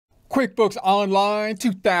QuickBooks Online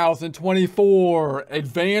 2024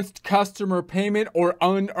 Advanced Customer Payment or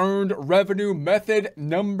Unearned Revenue Method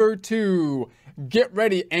number 2. Get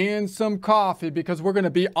ready and some coffee because we're going to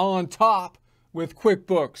be on top with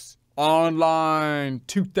QuickBooks Online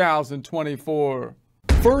 2024.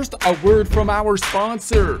 First, a word from our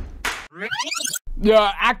sponsor.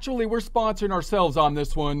 Yeah, actually, we're sponsoring ourselves on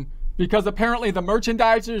this one because apparently the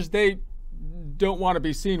merchandisers, they don't want to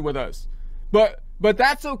be seen with us. But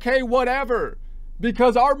that's okay, whatever,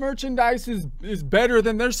 because our merchandise is better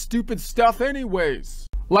than their stupid stuff anyways.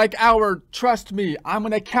 Like our Trust Me, I'm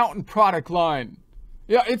an Accountant product line.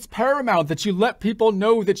 Yeah, it's paramount that you let people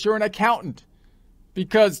know that you're an accountant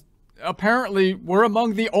because apparently we're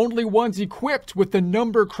among the only ones equipped with the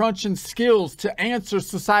number crunching skills to answer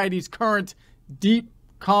society's current deep,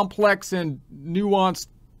 complex, and nuanced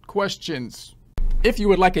questions. If you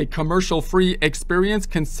would like a commercial-free experience,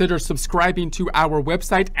 consider subscribing to our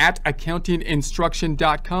website at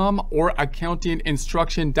accountinginstruction.com or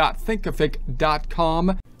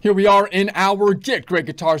accountinginstruction.thinkific.com. Here we are in our Get Great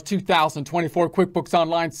Guitars 2024 QuickBooks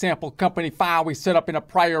Online sample company file we set up in a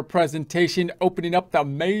prior presentation, opening up the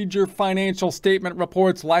major financial statement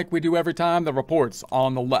reports like we do every time, the reports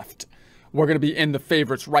on the left. We're going to be in the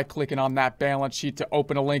favorites, right-clicking on that balance sheet to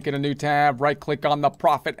open a link in a new tab, right-click on the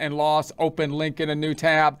profit and loss, open link in a new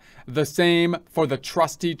tab. The same for the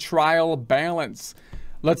trusty trial balance.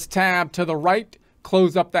 Let's tab to the right,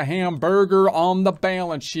 close up the hamburger on the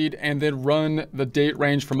balance sheet, and then run the date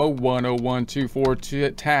range from 01/01/24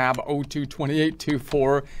 to tab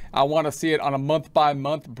 02/28/24. I want to see it on a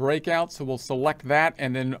month-by-month breakout, so we'll select that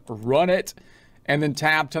and then run it. And then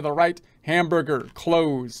tab to the right, hamburger,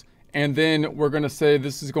 close. And then we're going to say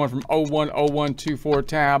this is going from 01/01/24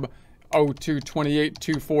 tab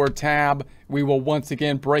 02/28/24 tab. We will once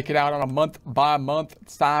again break it out on a month by month,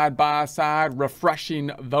 side by side,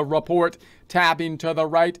 refreshing the report, tabbing to the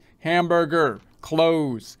right, hamburger,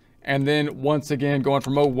 close. And then once again going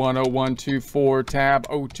from 01/01/24 tab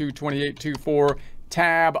 02/28/24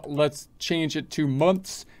 tab. Let's change it to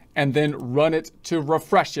months and then run it to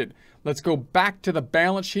refresh it. Let's go back to the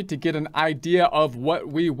balance sheet to get an idea of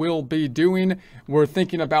what we will be doing. We're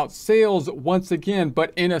thinking about sales once again,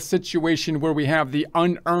 but in a situation where we have the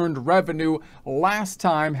unearned revenue. Last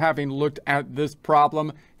time, having looked at this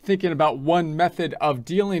problem, thinking about one method of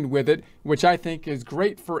dealing with it, which I think is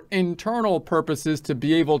great for internal purposes to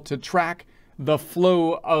be able to track the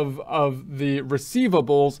flow of the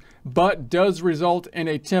receivables, but does result in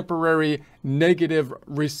a temporary negative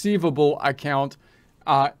receivable account.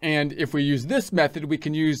 And if we use this method, we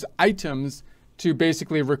can use items to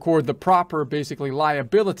basically record the proper,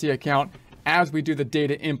 liability account as we do the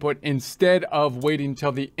data input instead of waiting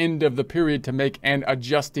till the end of the period to make an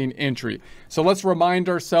adjusting entry. So let's remind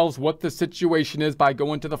ourselves what the situation is by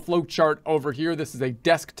going to the flow chart over here. This is a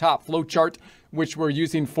desktop flow chart, which we're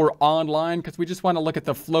using for online because we just want to look at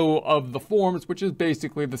the flow of the forms, which is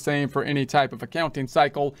basically the same for any type of accounting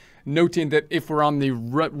cycle. Noting that if we're on the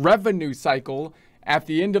revenue cycle, at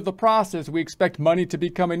the end of the process, we expect money to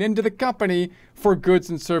be coming into the company for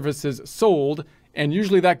goods and services sold. And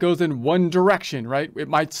usually that goes in one direction, right? It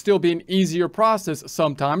might still be an easier process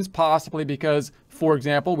sometimes, possibly because, for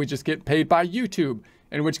example, we just get paid by YouTube,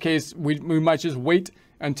 in which case we might just wait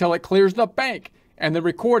until it clears the bank and then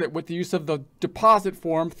record it with the use of the deposit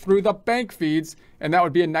form through the bank feeds. And that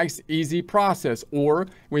would be a nice, easy process. Or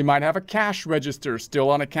we might have a cash register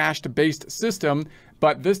still on a cash-based system,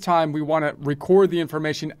 but this time we want to record the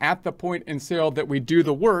information at the point in sale that we do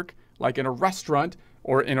the work, like in a restaurant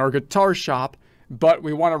or in our guitar shop, but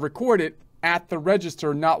we want to record it at the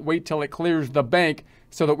register, not wait till it clears the bank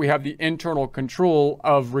so that we have the internal control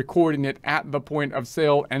of recording it at the point of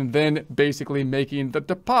sale and then basically making the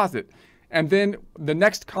deposit. And then the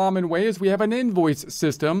next common way is we have an invoice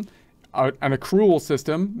system, an accrual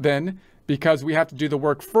system then, because we have to do the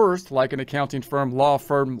work first, like an accounting firm, law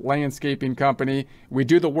firm, landscaping company. We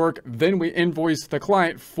do the work, then we invoice the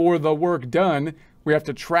client for the work done. We have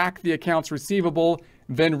to track the accounts receivable,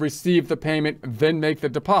 then receive the payment, then make the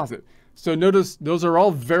deposit. So notice those are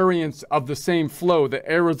all variants of the same flow. The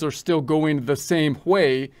arrows are still going the same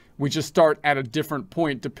way. We just start at a different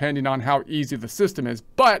point depending on how easy the system is.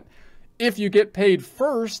 But if you get paid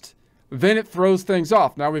first, then it throws things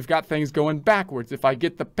off. Now we've got things going backwards. If I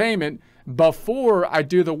get the payment before I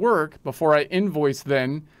do the work, before I invoice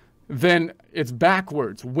then it's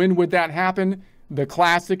backwards. When would that happen? The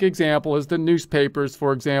classic example is the newspapers,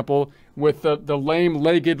 for example, with the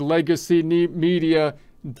lame-legged legacy media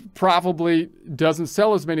probably doesn't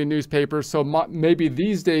sell as many newspapers. So maybe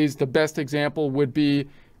these days the best example would be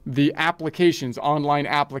the applications, online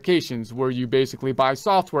applications, where you basically buy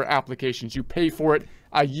software applications. You pay for it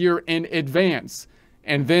a year in advance.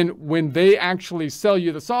 And then when they actually sell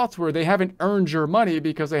you the software, they haven't earned your money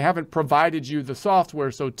because they haven't provided you the software.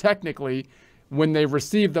 So technically, when they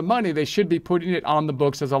receive the money, they should be putting it on the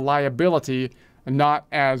books as a liability, not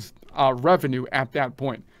as revenue at that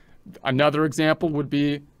point. Another example would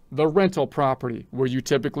be the rental property, where you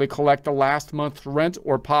typically collect the last month's rent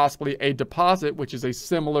or possibly a deposit, which is a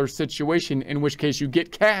similar situation, in which case you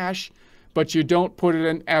get cash, but you don't put it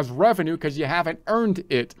in as revenue because you haven't earned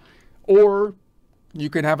it. Or you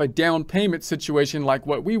can have a down payment situation like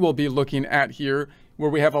what we will be looking at here, where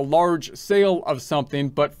we have a large sale of something,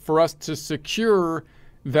 but for us to secure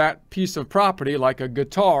that piece of property, like a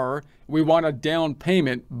guitar, we want a down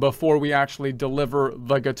payment before we actually deliver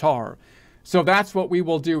the guitar. So that's what we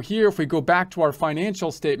will do here. If we go back to our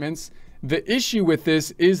financial statements, the issue with this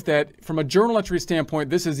is that from a journal entry standpoint,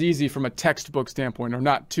 this is easy from a textbook standpoint, or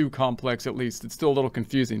not too complex at least. It's still a little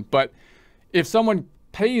confusing. But if someone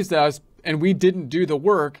pays us and we didn't do the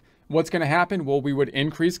work, what's going to happen? Well, we would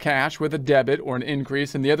increase cash with a debit or an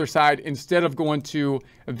increase, and the other side, instead of going to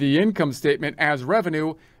the income statement as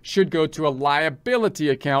revenue, should go to a liability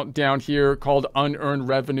account down here called unearned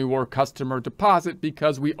revenue or customer deposit,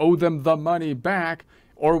 because we owe them the money back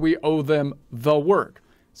or we owe them the work.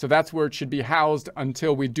 So that's where it should be housed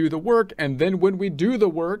until we do the work. And then when we do the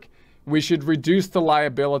work, we should reduce the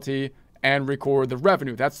liability and record the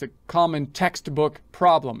revenue. That's the common textbook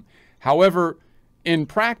problem. However, in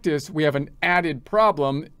practice, we have an added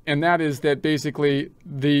problem, and that is that basically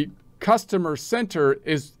the customer center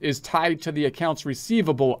is tied to the accounts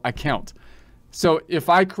receivable account. So if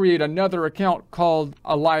I create another account called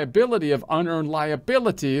a liability of unearned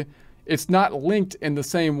liability, it's not linked in the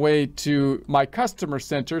same way to my customer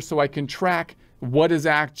center, so I can track what is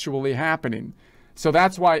actually happening. So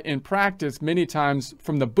that's why in practice, many times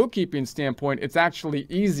from the bookkeeping standpoint, it's actually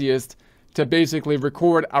easiest to basically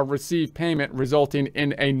record a received payment resulting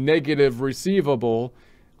in a negative receivable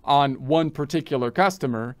on one particular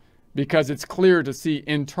customer, because it's clear to see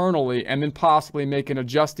internally, and then possibly make an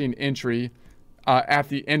adjusting entry at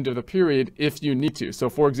the end of the period if you need to. So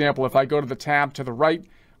for example, if I go to the tab to the right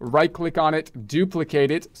click on it,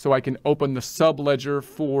 duplicate it so I can open the subledger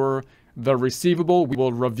for the receivable. We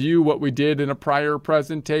will review what we did in a prior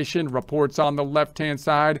presentation. Reports on the left-hand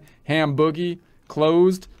side, ham boogie,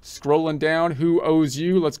 closed, scrolling down, who owes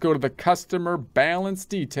you? Let's go to the customer balance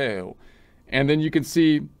detail. And then you can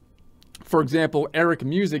see, for example, Eric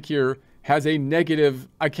Music here has a negative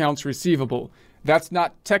accounts receivable. That's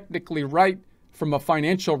not technically right from a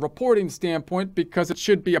financial reporting standpoint, because it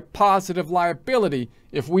should be a positive liability.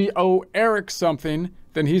 If we owe Eric something,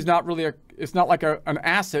 then he's not really it's not like an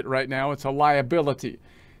asset right now, it's a liability.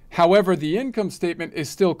 However, the income statement is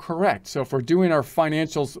still correct. So if we're doing our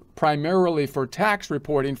financials primarily for tax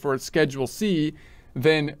reporting for a Schedule C,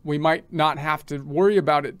 then we might not have to worry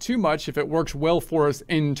about it too much if it works well for us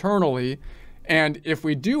internally. And if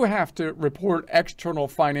we do have to report external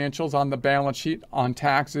financials on the balance sheet, on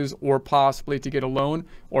taxes, or possibly to get a loan,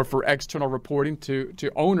 or for external reporting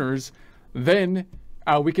to owners, then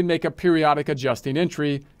we can make a periodic adjusting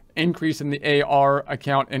entry, increasing the AR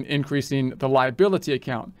account and increasing the liability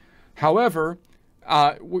account. However,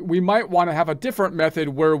 we might want to have a different method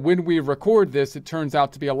where when we record this, it turns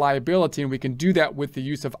out to be a liability, and we can do that with the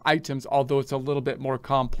use of items, although it's a little bit more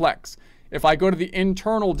complex. If I go to the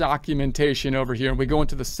internal documentation over here and we go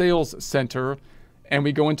into the sales center and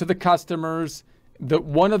we go into the customers,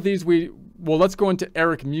 one of these let's go into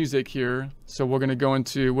Eric Music here. So we're going to go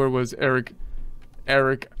into, where was Eric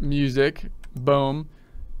Music, boom.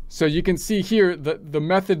 So you can see here the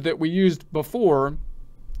method that we used before,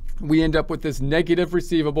 we end up with this negative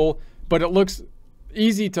receivable, but it looks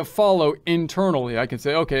easy to follow internally. I can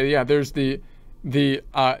say, okay, yeah, there's the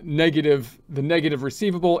negative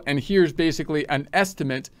receivable, and here's basically an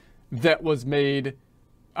estimate that was made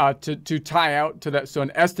to tie out to that. So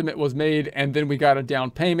an estimate was made, and then we got a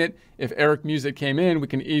down payment. If Eric Music came in, we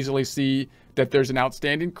can easily see that there's an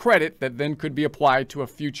outstanding credit that then could be applied to a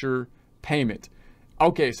future payment.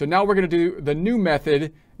 Okay, so now we're going to do the new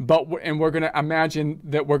method, and we're going to imagine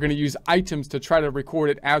that we're going to use items to try to record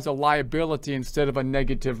it as a liability instead of a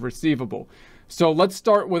negative receivable. So let's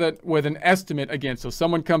start with an estimate again. So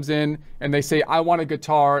someone comes in and they say, I want a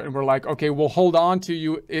guitar, and we're like, okay, we'll hold on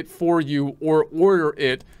to it for you or order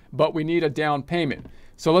it, but we need a down payment.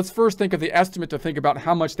 So let's first think of the estimate to think about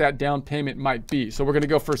how much that down payment might be. So we're going to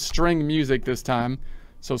go for String Music this time.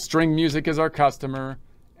 So String Music is our customer,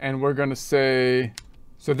 and we're going to say,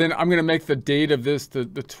 so then I'm going to make the date of this the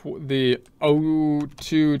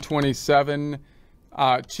 02/27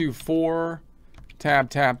 24, tab,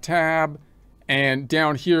 tab, tab. And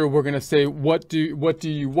down here, we're going to say, what do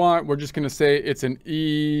you want? We're just going to say it's an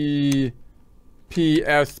EPSP.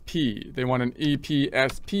 They want an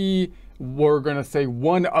EPSP. We're going to say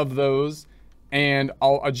one of those, and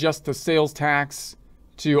I'll adjust the sales tax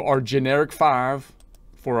to our generic 5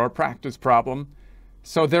 for our practice problem.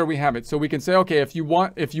 So there we have it. So we can say, okay, if you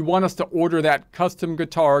want us to order that custom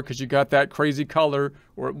guitar because you got that crazy color,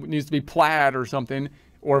 or it needs to be plaid or something,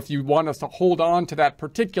 or if you want us to hold on to that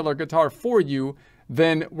particular guitar for you,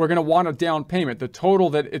 then we're going to want a down payment. The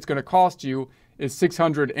total that it's going to cost you is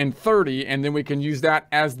 $630, and then we can use that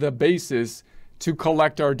as the basis to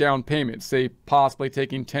collect our down payment, say possibly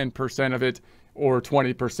taking 10% of it or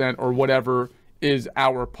 20% or whatever is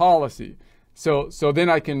our policy. So then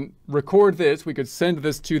I can record this. We could send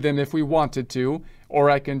this to them if we wanted to,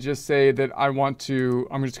 or I can just say that I'm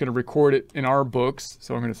just going to record it in our books.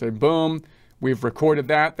 So I'm going to say, boom. We've recorded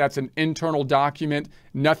that. That's an internal document.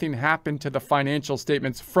 Nothing happened to the financial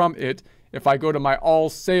statements from it. If I go to my all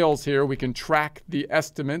sales here, we can track the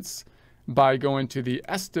estimates by going to the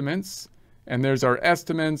estimates, and there's our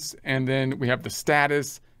estimates, and then we have the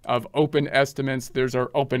status of open estimates. There's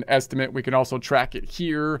our open estimate. We can also track it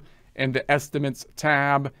here in the estimates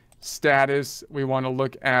tab. Status, we want to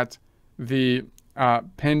look at the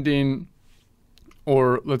pending,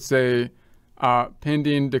 or let's say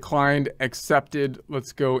pending, declined, accepted.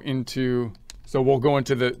 Let's go into, so we'll go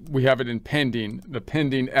into we have it in pending, the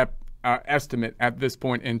pending estimate at this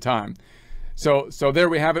point in time. So there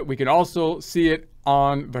we have it. We can also see it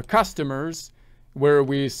on the customers where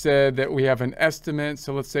we said that we have an estimate.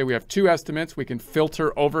 So let's say we have 2 estimates. We can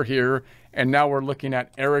filter over here, and now we're looking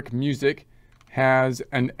at Eric Music has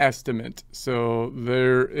an estimate. So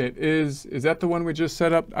there it is. Is that the one we just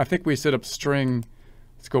set up? I think we set up string.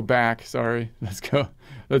 Let's go back, sorry.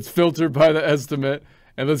 Let's filter by the estimate,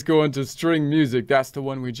 and let's go into string music. That's the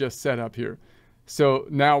one we just set up here. So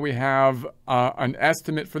now we have an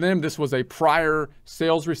estimate for them. This was a prior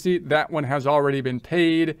sales receipt. That one has already been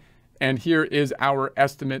paid, and here is our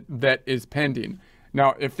estimate that is pending.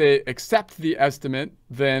 Now, if they accept the estimate,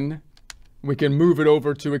 then we can move it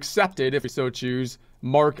over to accepted if we so choose,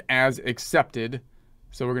 mark as accepted.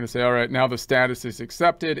 So we're going to say, all right, now the status is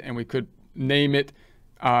accepted, and we could name it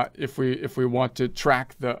if we want to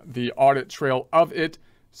track the audit trail of it.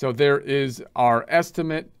 So there is our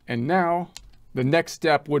estimate, and now the next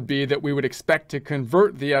step would be that we would expect to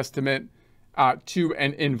convert the estimate to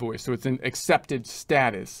an invoice. So it's an accepted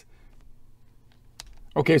status.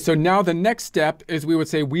 Okay, so now the next step is we would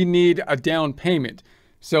say we need a down payment.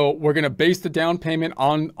 So we're going to base the down payment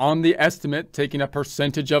on the estimate, taking a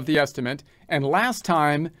percentage of the estimate. And last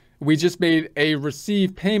time, we just made a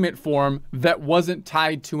receive payment form that wasn't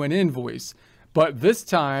tied to an invoice. But this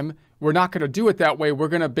time, we're not going to do it that way. We're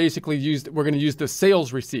going to basically use the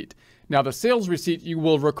sales receipt. Now, the sales receipt, you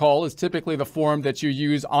will recall, is typically the form that you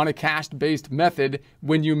use on a cash-based method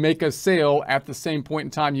when you make a sale at the same point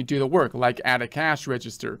in time you do the work, like at a cash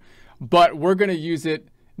register. But we're going to use it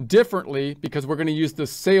differently because we're going to use the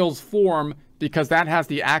sales form because that has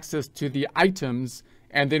the access to the items,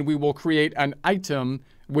 and then we will create an item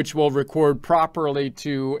which will record properly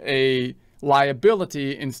to a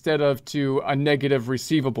liability instead of to a negative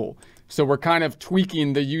receivable. So we're kind of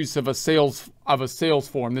tweaking the use of a sales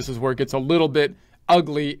form. This is where it gets a little bit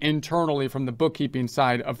ugly internally from the bookkeeping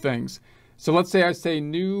side of things. So let's say I say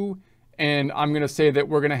new, and I'm going to say that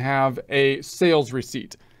we're going to have a sales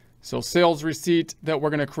receipt. So sales receipt that we're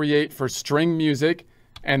going to create for string music,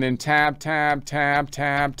 and then tab, tab, tab,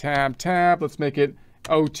 tab, tab, tab. Let's make it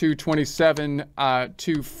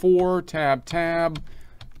 022724, tab, tab,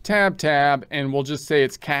 tab, tab, and we'll just say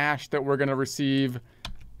it's cash that we're going to receive,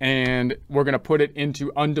 and we're going to put it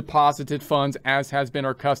into undeposited funds as has been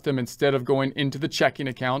our custom instead of going into the checking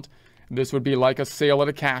account. This would be like a sale at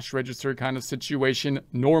a cash register kind of situation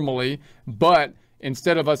normally, but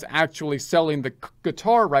instead of us actually selling the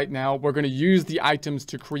guitar right now, we're going to use the items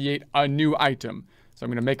to create a new item. So I'm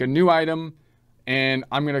going to make a new item, and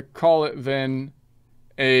I'm going to call it then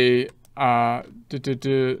a, hold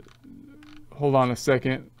on a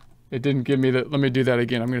second. It didn't give me that. Let me do that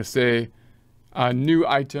again. I'm going to say a new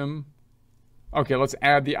item. Okay, let's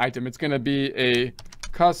add the item. It's going to be a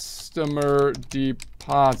customer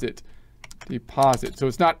deposit. So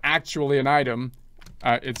it's not actually an item.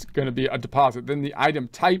 It's going to be a deposit. Then the item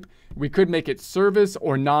type, we could make it service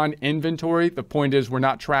or non-inventory. The point is we're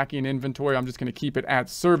not tracking inventory. I'm just going to keep it at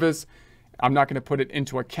service. I'm not going to put it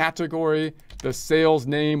into a category. The sales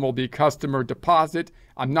name will be customer deposit.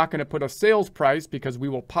 I'm not going to put a sales price because we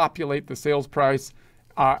will populate the sales price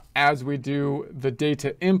as we do the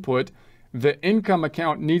data input. The income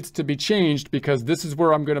account needs to be changed because this is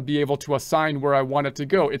where I'm going to be able to assign where I want it to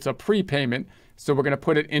go. It's a prepayment, so we're going to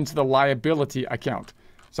put it into the liability account.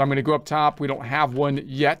 So I'm going to go up top. We don't have one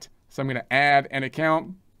yet, so I'm going to add an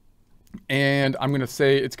account, and I'm going to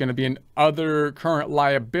say it's going to be an other current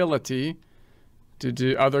liability, to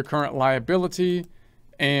do other current liability,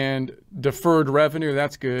 and deferred revenue.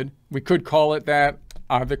 That's good. We could call it that.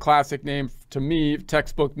 The classic name to me,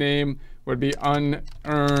 textbook name, would be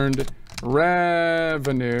unearned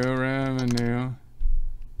revenue.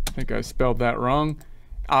 I think I spelled that wrong.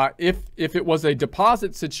 If it was a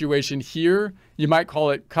deposit situation here, you might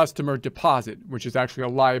call it customer deposit, which is actually a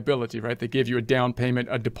liability, right? They give you a down payment,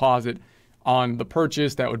 a deposit on the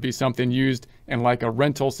purchase. That would be something used in like a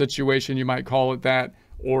rental situation, you might call it that.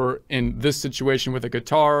 Or in this situation with a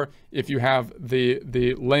guitar, if you have the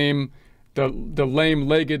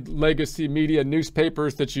lame-legged legacy media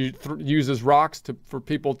newspapers that you use as rocks for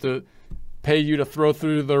people to pay you to throw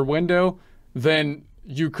through their window, then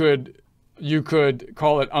you could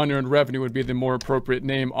call it unearned revenue would be the more appropriate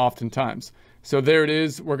name oftentimes. So there it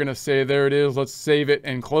is. We're going to say there it is. Let's save it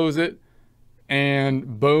and close it.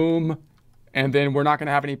 And boom. And then we're not going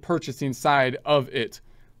to have any purchasing side of it.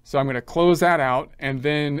 So I'm going to close that out. And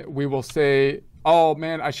then we will say, oh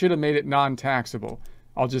man, I should have made it non-taxable.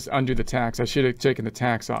 I'll just undo the tax. I should have taken the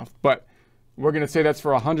tax off. But we're going to say that's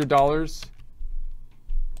for $100.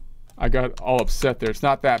 I got all upset there. It's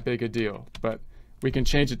not that big a deal, but we can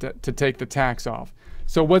change it to take the tax off.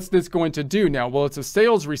 So what's this going to do now? Well, it's a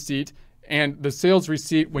sales receipt. And the sales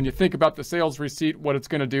receipt, when you think about the sales receipt, what it's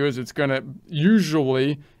going to do is it's going to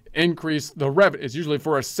usually increase the revenue. It's usually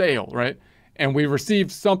for a sale, right? And we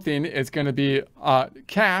received something. It's going to be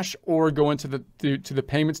cash or go into the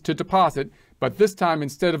payments to deposit. But this time,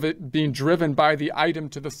 instead of it being driven by the item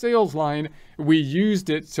to the sales line, we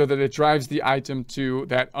used it so that it drives the item to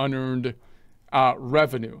that unearned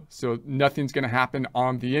revenue. So nothing's going to happen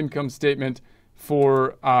on the income statement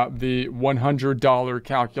for the $100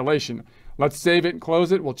 calculation. Let's save it and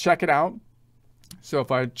close it. We'll check it out. So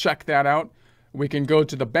if I check that out, we can go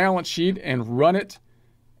to the balance sheet and run it.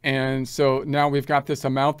 And so now we've got this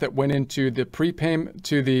amount that went into the prepayment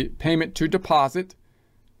to the payment to deposit.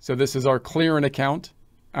 So this is our clearing account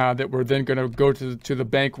that we're then going to go to the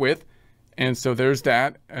bank with. And so there's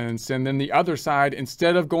that. And then the other side,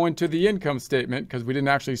 instead of going to the income statement, because we didn't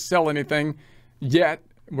actually sell anything yet,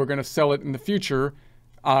 we're going to sell it in the future.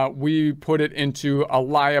 We put it into a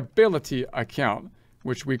liability account,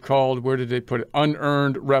 which we called, where did they put it?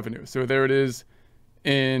 Unearned revenue. So there it is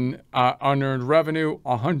in unearned revenue,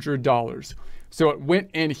 $100. So it went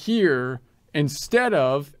in here instead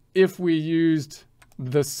of, if we used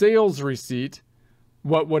the sales receipt,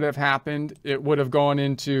 what would have happened? It would have gone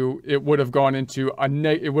into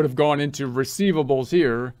receivables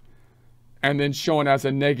here, and then shown as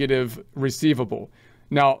a negative receivable.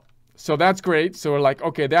 Now, so that's great. So we're like,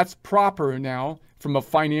 okay, that's proper now from a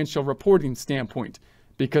financial reporting standpoint,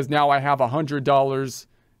 because now I have $100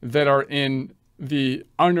 that are in the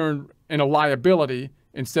unearned in a liability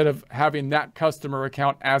instead of having that customer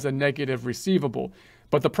account as a negative receivable.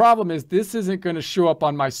 But the problem is this isn't going to show up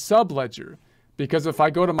on my subledger, because if I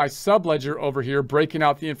go to my subledger over here, breaking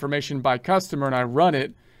out the information by customer, and I run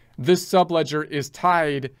it, this subledger is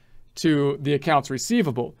tied to the accounts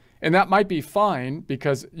receivable. And that might be fine,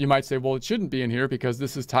 because you might say, well, it shouldn't be in here because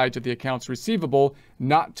this is tied to the accounts receivable,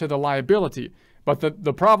 not to the liability. But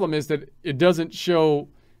the problem is that it doesn't show,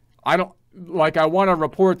 I want a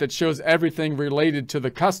report that shows everything related to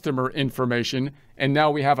the customer information. And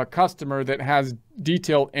now we have a customer that has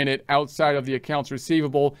detail in it outside of the accounts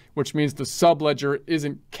receivable, which means the subledger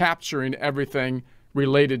isn't capturing everything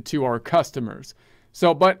related to our customers.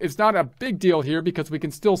 So, but it's not a big deal here because we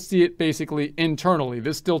can still see it basically internally.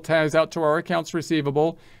 This still ties out to our accounts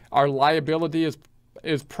receivable. Our liability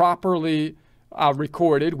is properly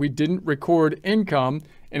recorded. We didn't record income.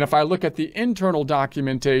 And if I look at the internal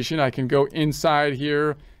documentation, I can go inside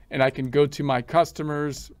here and I can go to my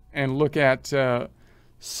customers and look at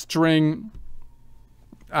string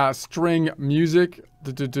music.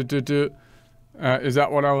 Is that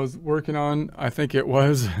what I was working on? I think it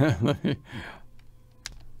was.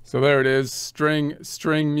 So there it is,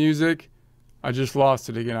 string music. I just lost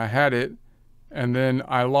it again. I had it and then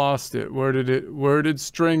I lost it. Where did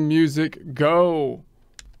string music go?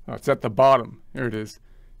 Oh, it's at the bottom. Here it is.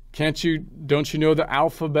 Don't you know the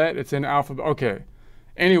alphabet? It's in alphabet. Okay.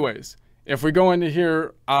 Anyways, if we go into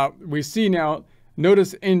here, we see now,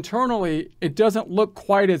 notice internally, it doesn't look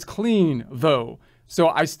quite as clean though. So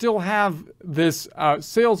I still have this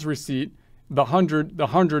sales receipt, the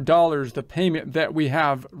 $100, the payment that we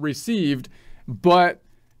have received, but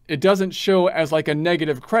it doesn't show as like a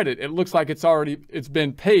negative credit. It looks like it's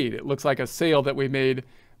been paid. It looks like a sale that we made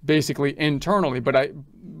basically internally, but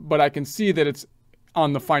I can see that it's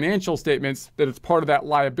on the financial statements that it's part of that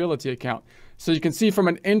liability account. So you can see from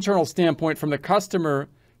an internal standpoint, from the customer,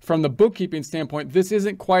 from the bookkeeping standpoint, this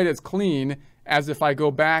isn't quite as clean as if I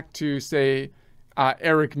go back to, say,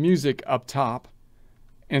 Eric Music up top,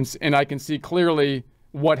 and I can see clearly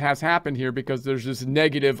what has happened here because there's this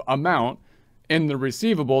negative amount in the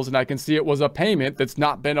receivables, and I can see it was a payment that's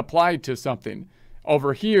not been applied to something.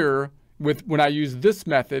 Over here, when I use this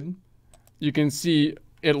method, you can see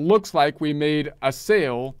it looks like we made a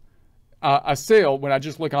sale when I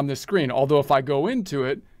just look on this screen. Although if I go into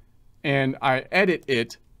it and I edit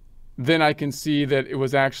it, then I can see that it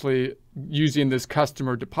was actually using this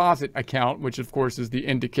customer deposit account, which of course is the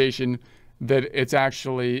indication that it's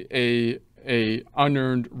actually a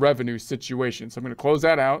unearned revenue situation. So I'm going to close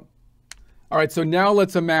that out. All right, so now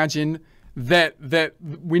let's imagine that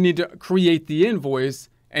we need to create the invoice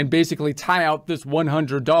and basically tie out this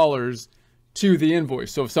 $100 to the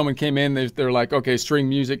invoice. So if someone came in, they're like, okay, String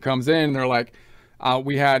Music comes in, and they're like,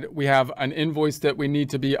 we have an invoice that we need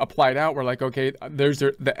to be applied out. We're like, okay, there's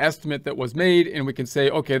the estimate that was made, and we can say,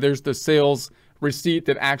 okay, there's the sales receipt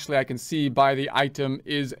that actually I can see by the item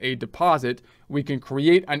is a deposit. We can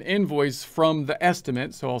create an invoice from the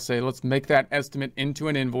estimate. So I'll say, let's make that estimate into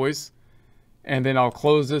an invoice. And then I'll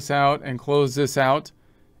close this out and close this out.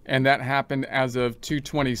 And that happened as of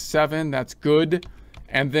 2/27. That's good.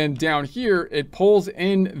 And then down here, it pulls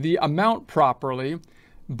in the amount properly.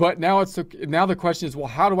 But now the question is, well,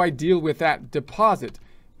 how do I deal with that deposit?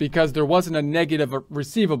 Because there wasn't a negative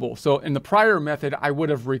receivable. So in the prior method, I would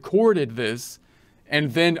have recorded this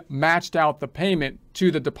and then matched out the payment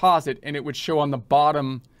to the deposit, and it would show on the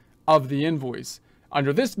bottom of the invoice.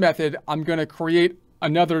 Under this method, I'm going to create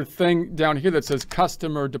another thing down here that says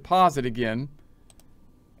customer deposit again.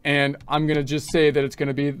 And I'm going to just say that it's going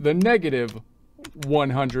to be the negative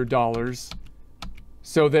 $100,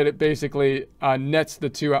 so that it basically nets the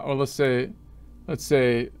two out. Or let's say,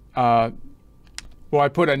 well, I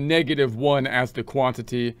put a -1 as the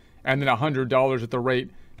quantity and then $100 at the rate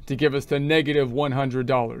to give us the negative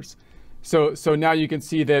 $100. So now you can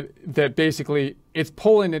see that basically it's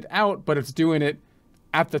pulling it out, but it's doing it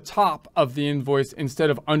at the top of the invoice instead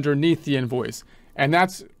of underneath the invoice. And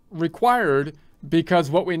that's required because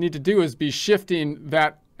what we need to do is be shifting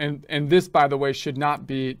that. And this, by the way, should not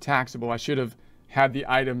be taxable. I should have had the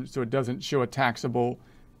item so it doesn't show a taxable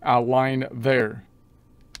line there.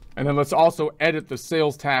 And then let's also edit the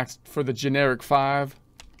sales tax for the generic 5.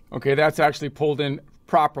 Okay, that's actually pulled in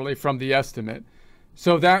properly from the estimate.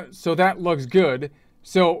 So that looks good.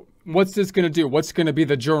 So what's this going to do? What's going to be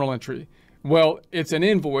the journal entry? Well, it's an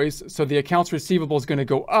invoice, so the accounts receivable is going to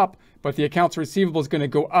go up, but the accounts receivable is going to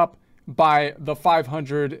go up by the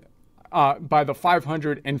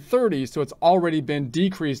 530, so it's already been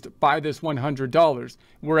decreased by this $100.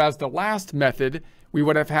 Whereas the last method, we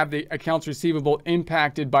would have had the accounts receivable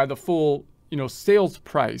impacted by the full, sales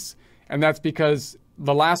price, and that's because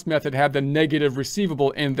the last method had the negative receivable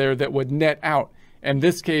in there that would net out. In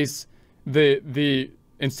this case,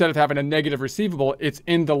 instead of having a negative receivable, it's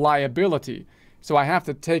in the liability. So I have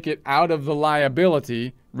to take it out of the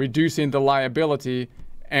liability, reducing the liability,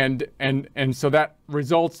 and so that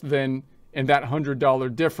results then in that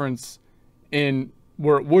 $100 difference in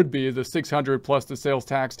where it would be the $600 plus the sales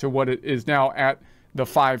tax to what it is now at the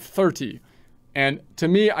 $530. And to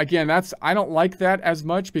me, again, I don't like that as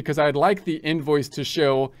much because I'd like the invoice to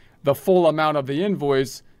show the full amount of the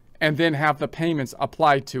invoice and then have the payments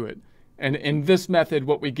applied to it. And in this method,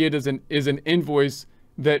 what we get is an invoice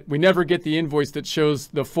that we never get the invoice that shows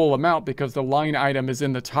the full amount because the line item is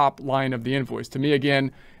in the top line of the invoice. To me,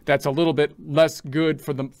 again, that's a little bit less good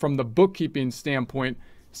from the bookkeeping standpoint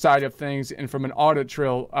side of things and from an audit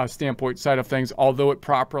trail standpoint side of things, although it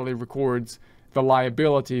properly records the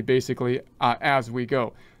liability basically as we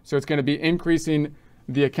go. So it's going to be increasing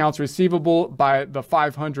the accounts receivable by the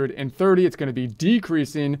 530. It's going to be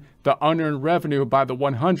decreasing the unearned revenue by the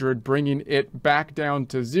 100, bringing it back down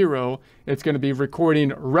to 0. It's going to be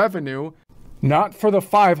recording revenue, not for the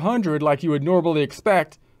 500 like you would normally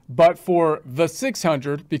expect, but for the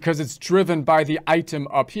 600 because it's driven by the item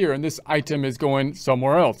up here. And this item is going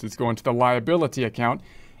somewhere else. It's going to the liability account.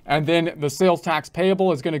 And then the sales tax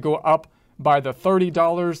payable is going to go up by the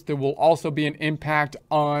 $30. There will also be an impact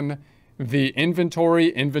on the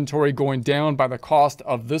inventory going down by the cost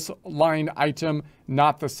of this line item,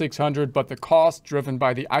 not the 600, but the cost driven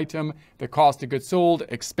by the item, the cost of goods sold,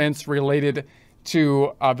 expense related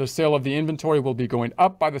to the sale of the inventory will be going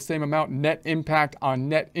up by the same amount. Net impact on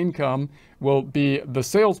net income will be the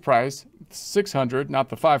sales price, 600, not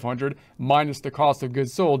the 500, minus the cost of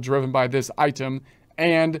goods sold driven by this item.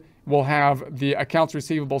 And we'll have the accounts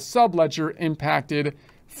receivable subledger impacted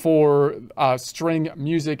for string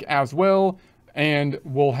music as well. And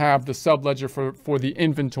we'll have the subledger for the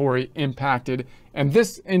inventory impacted. And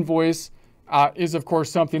this invoice is, of course,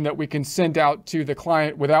 something that we can send out to the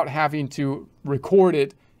client without having to record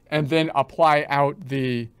it and then apply out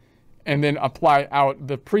the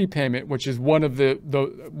prepayment, which is one of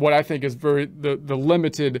the what I think is the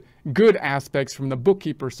limited good aspects from the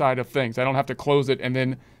bookkeeper side of things. I don't have to close it and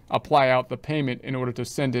then apply out the payment in order to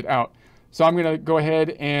send it out. So I'm going to go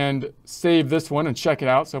ahead and save this one and check it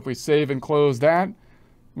out. So if we save and close that,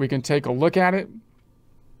 we can take a look at it.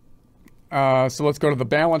 So let's go to the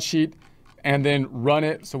balance sheet and then run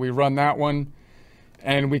it. So we run that one,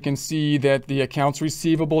 and we can see that the accounts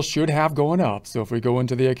receivable should have gone up. So if we go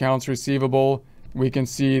into the accounts receivable, we can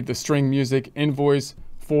see the string music invoice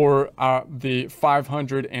for the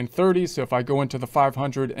 530. So if I go into the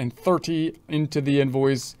 530 into the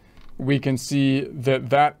invoice, we can see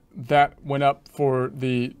that went up for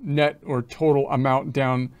the net or total amount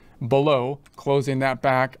down below. Closing that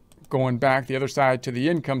back, going back the other side to the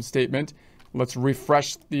income statement. Let's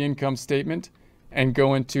refresh the income statement and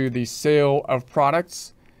go into the sale of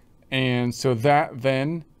products. And so that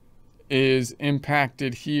then is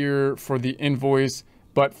impacted here for the invoice,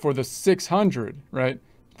 but for the 600, right?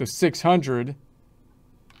 The 600,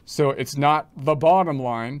 so it's not the bottom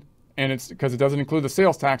line, and it's because it doesn't include the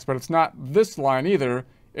sales tax, but it's not this line either,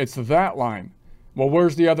 it's that line. Well,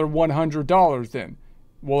 where's the other $100 then?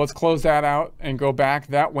 Well, let's close that out and go back.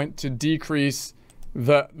 That went to decrease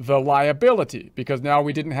the liability, because now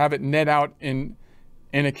we didn't have it net out in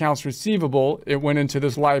accounts receivable. It went into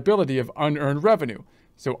this liability of unearned revenue.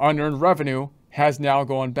 So unearned revenue has now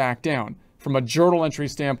gone back down. From a journal entry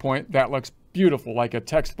standpoint, that looks beautiful, like a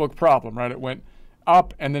textbook problem, right? It went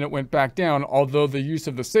up and then it went back down, although the use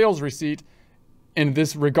of the sales receipt in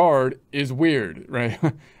this regard is weird, right?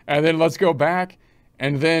 And then let's go back,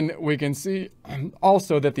 and then we can see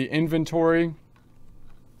also that the inventory,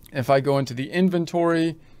 if I go into the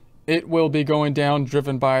inventory, it will be going down,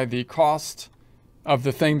 driven by the cost of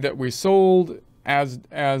the thing that we sold as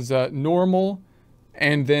normal,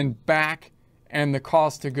 and then back, and the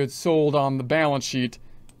cost of goods sold on the balance sheet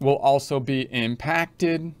will also be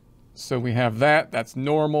impacted. So we have that's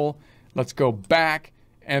normal. Let's go back,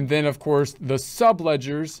 and then of course the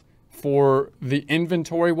subledgers for the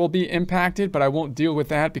inventory will be impacted, but I won't deal with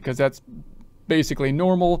that because that's basically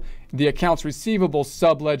normal. The accounts receivable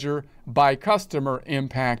subledger by customer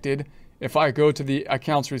impacted. If I go to the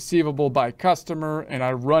accounts receivable by customer and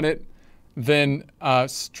I run it, then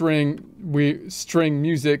string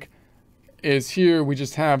music is here. We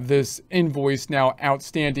just have this invoice now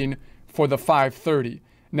outstanding for the 530.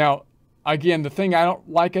 Now, again, the thing I don't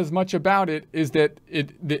like as much about it is that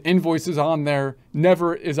the invoice is on there,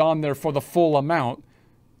 never is on there for the full amount,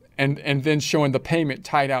 and then showing the payment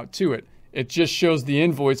tied out to it. It just shows the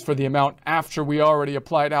invoice for the amount after we already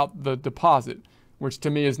applied out the deposit, which to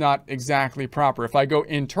me is not exactly proper. If I go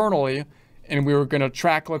internally and we were going to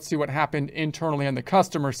track, let's see what happened internally on the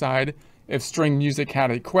customer side if string music had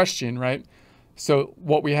a question, right? So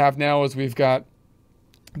what we have now is we've got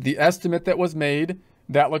the estimate that was made.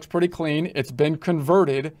 That looks pretty clean. It's been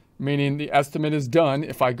converted, meaning the estimate is done.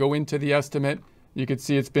 If I go into the estimate, you can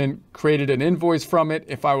see it's been created an invoice from it.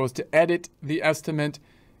 If I was to edit the estimate,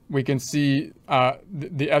 we can see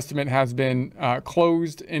the estimate has been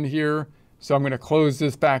closed in here. So I'm going to close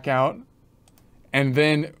this back out. And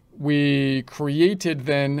then we created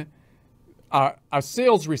then a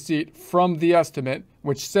sales receipt from the estimate,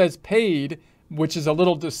 which says paid, which is a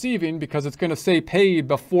little deceiving because it's going to say paid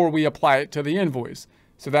before we apply it to the invoice.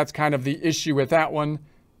 So that's kind of the issue with that one.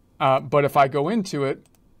 But if I go into it,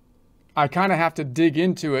 I kind of have to dig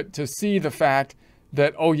into it to see the fact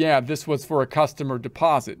that, oh yeah, this was for a customer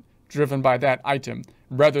deposit driven by that item,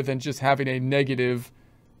 rather than just having a negative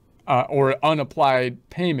or unapplied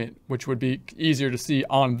payment, which would be easier to see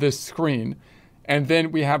on this screen. And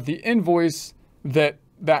then we have the invoice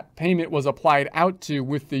that payment was applied out to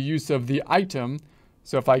with the use of the item.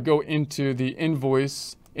 So if I go into the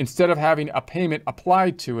invoice, instead of having a payment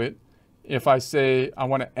applied to it, if I say I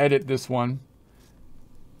want to edit this one,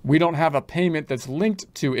 we don't have a payment that's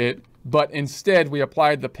linked to it, but instead we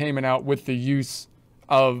applied the payment out with the use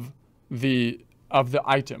of the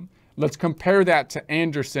item. Let's compare that to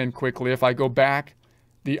Anderson quickly. If I go back,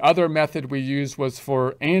 the other method we used was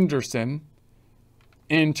for Anderson.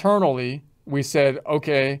 Internally, we said,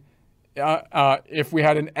 okay, if we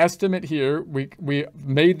had an estimate here, we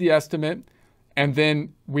made the estimate, and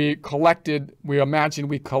then we imagine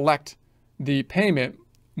we collect the payment,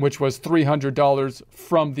 which was $300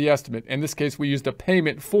 from the estimate. In this case, we used a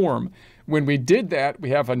payment form. When we did that,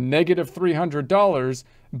 we have a negative $300,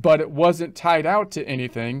 but it wasn't tied out to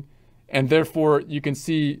anything. And therefore, you can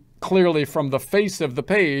see clearly from the face of the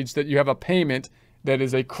page that you have a payment that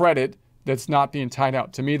is a credit that's not being tied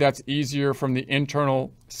out. To me, that's easier from the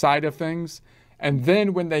internal side of things. And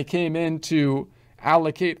then when they came in to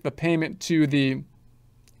allocate the payment to the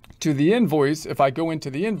invoice, if I go into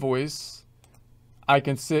the invoice, I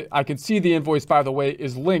can see the invoice, by the way,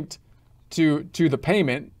 is linked to the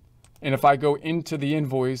payment. And if I go into the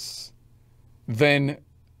invoice, then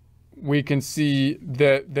we can see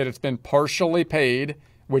that it's been partially paid,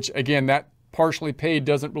 which again, that partially paid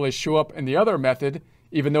doesn't really show up in the other method,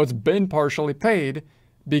 even though it's been partially paid,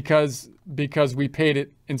 because we paid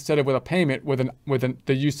it instead of with a payment with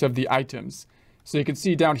the use of the items. So you can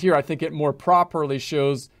see down here, I think it more properly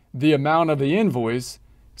shows the amount of the invoice.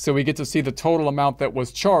 So we get to see the total amount that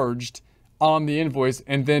was charged on the invoice.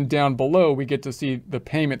 And then down below, we get to see the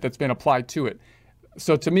payment that's been applied to it.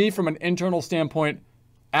 So to me, from an internal standpoint,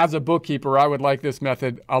 as a bookkeeper, I would like this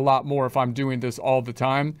method a lot more if I'm doing this all the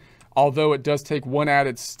time. Although it does take one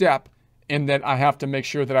added step in that I have to make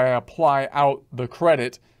sure that I apply out the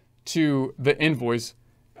credit to the invoice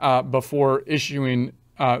before issuing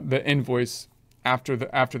the invoice after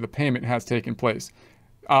the payment has taken place.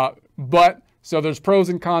 So there's pros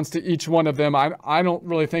and cons to each one of them. I don't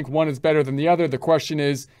really think one is better than the other. The question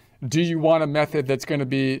is, do you want a method that's going to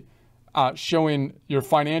be showing your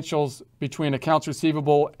financials between accounts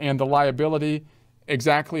receivable and the liability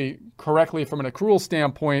exactly correctly from an accrual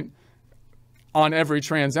standpoint on every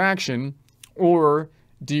transaction? Or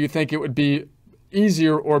do you think it would be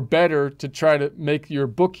easier or better to try to make your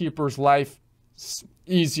bookkeeper's life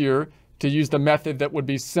easier, to use the method that would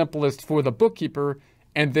be simplest for the bookkeeper,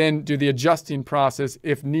 and then do the adjusting process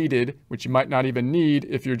if needed, which you might not even need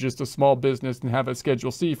if you're just a small business and have a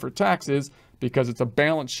Schedule C for taxes, because it's a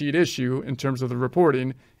balance sheet issue in terms of the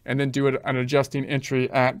reporting, and then do an adjusting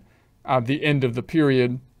entry at the end of the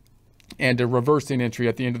period and a reversing entry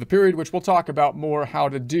at the end of the period, which we'll talk about more how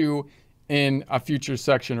to do in a future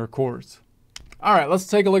section or course. All right, let's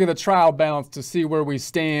take a look at the trial balance to see where we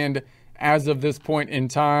stand as of this point in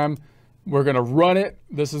time. We're going to run it.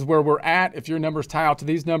 This is where we're at. If your numbers tie out to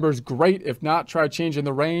these numbers, great. If not, try changing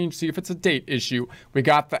the range. See if it's a date issue. We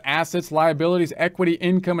got the assets, liabilities, equity,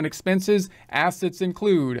 income, and expenses. Assets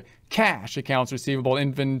include cash, accounts receivable,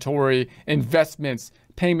 inventory, investments,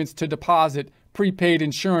 payments to deposit, prepaid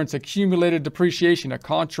insurance, accumulated depreciation, a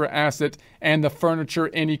contra asset, and the furniture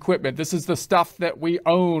and equipment. This is the stuff that we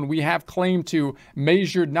own, we have claim to,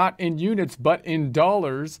 measured not in units, but in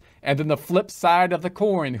dollars. And then the flip side of the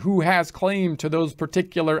coin, who has claim to those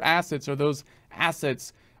particular assets or those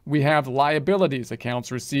assets? We have liabilities, accounts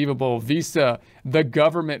receivable, Visa, the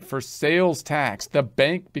government for sales tax, the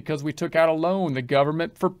bank because we took out a loan, the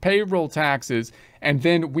government for payroll taxes. And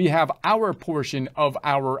then we have our portion of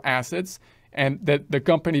our assets, and that the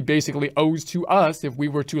company basically owes to us. If we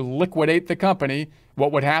were to liquidate the company,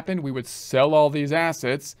 what would happen? We would sell all these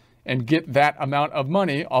assets and get that amount of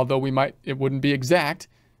money, although it wouldn't be exact,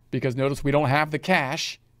 because notice we don't have the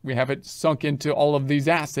cash. We have it sunk into all of these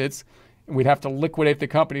assets. We'd have to liquidate the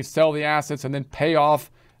company, sell the assets, and then pay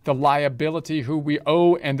off the liability who we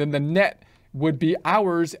owe. And then the net would be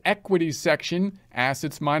ours, equity section,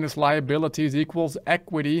 assets minus liabilities equals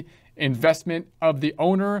equity, investment of the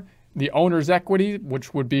owner, the owner's equity,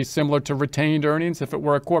 which would be similar to retained earnings if it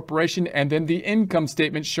were a corporation, and then the income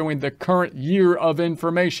statement showing the current year of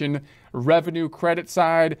information, revenue credit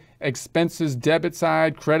side, expenses debit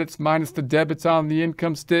side, credits minus the debits on the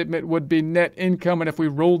income statement would be net income. And if we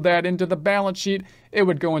rolled that into the balance sheet, it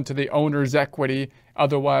would go into the owner's equity,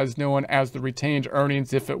 otherwise known as the retained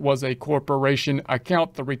earnings if it was a corporation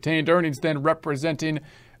account. The retained earnings then representing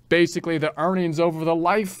basically the earnings over the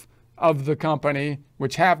life of the company,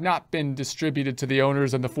 which have not been distributed to the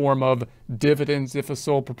owners in the form of dividends if a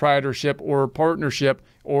sole proprietorship or partnership,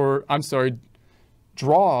 or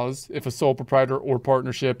draws if a sole proprietor or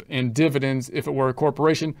partnership, and dividends if it were a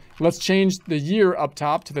corporation. Let's change the year up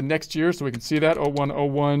top to the next year so we can see that.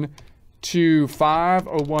 010125,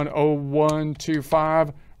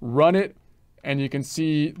 010125, run it, and you can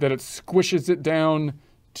see that it squishes it down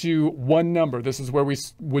to one number. This is where we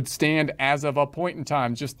would stand as of a point in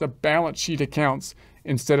time, just the balance sheet accounts,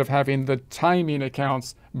 instead of having the timing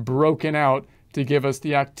accounts broken out to give us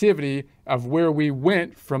the activity of where we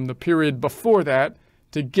went from the period before that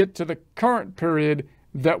to get to the current period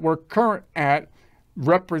that we're current at.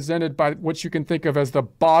 represented by what you can think of as the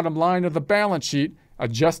bottom line of the balance sheet,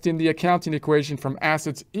 adjusting the accounting equation from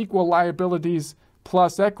assets equal liabilities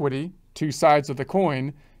plus equity, two sides of the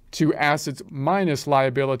coin, to assets minus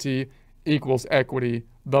liability equals equity,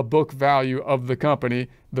 the book value of the company,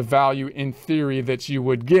 the value in theory that you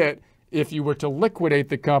would get if you were to liquidate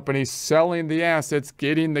the company, selling the assets,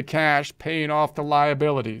 getting the cash, paying off the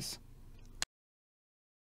liabilities.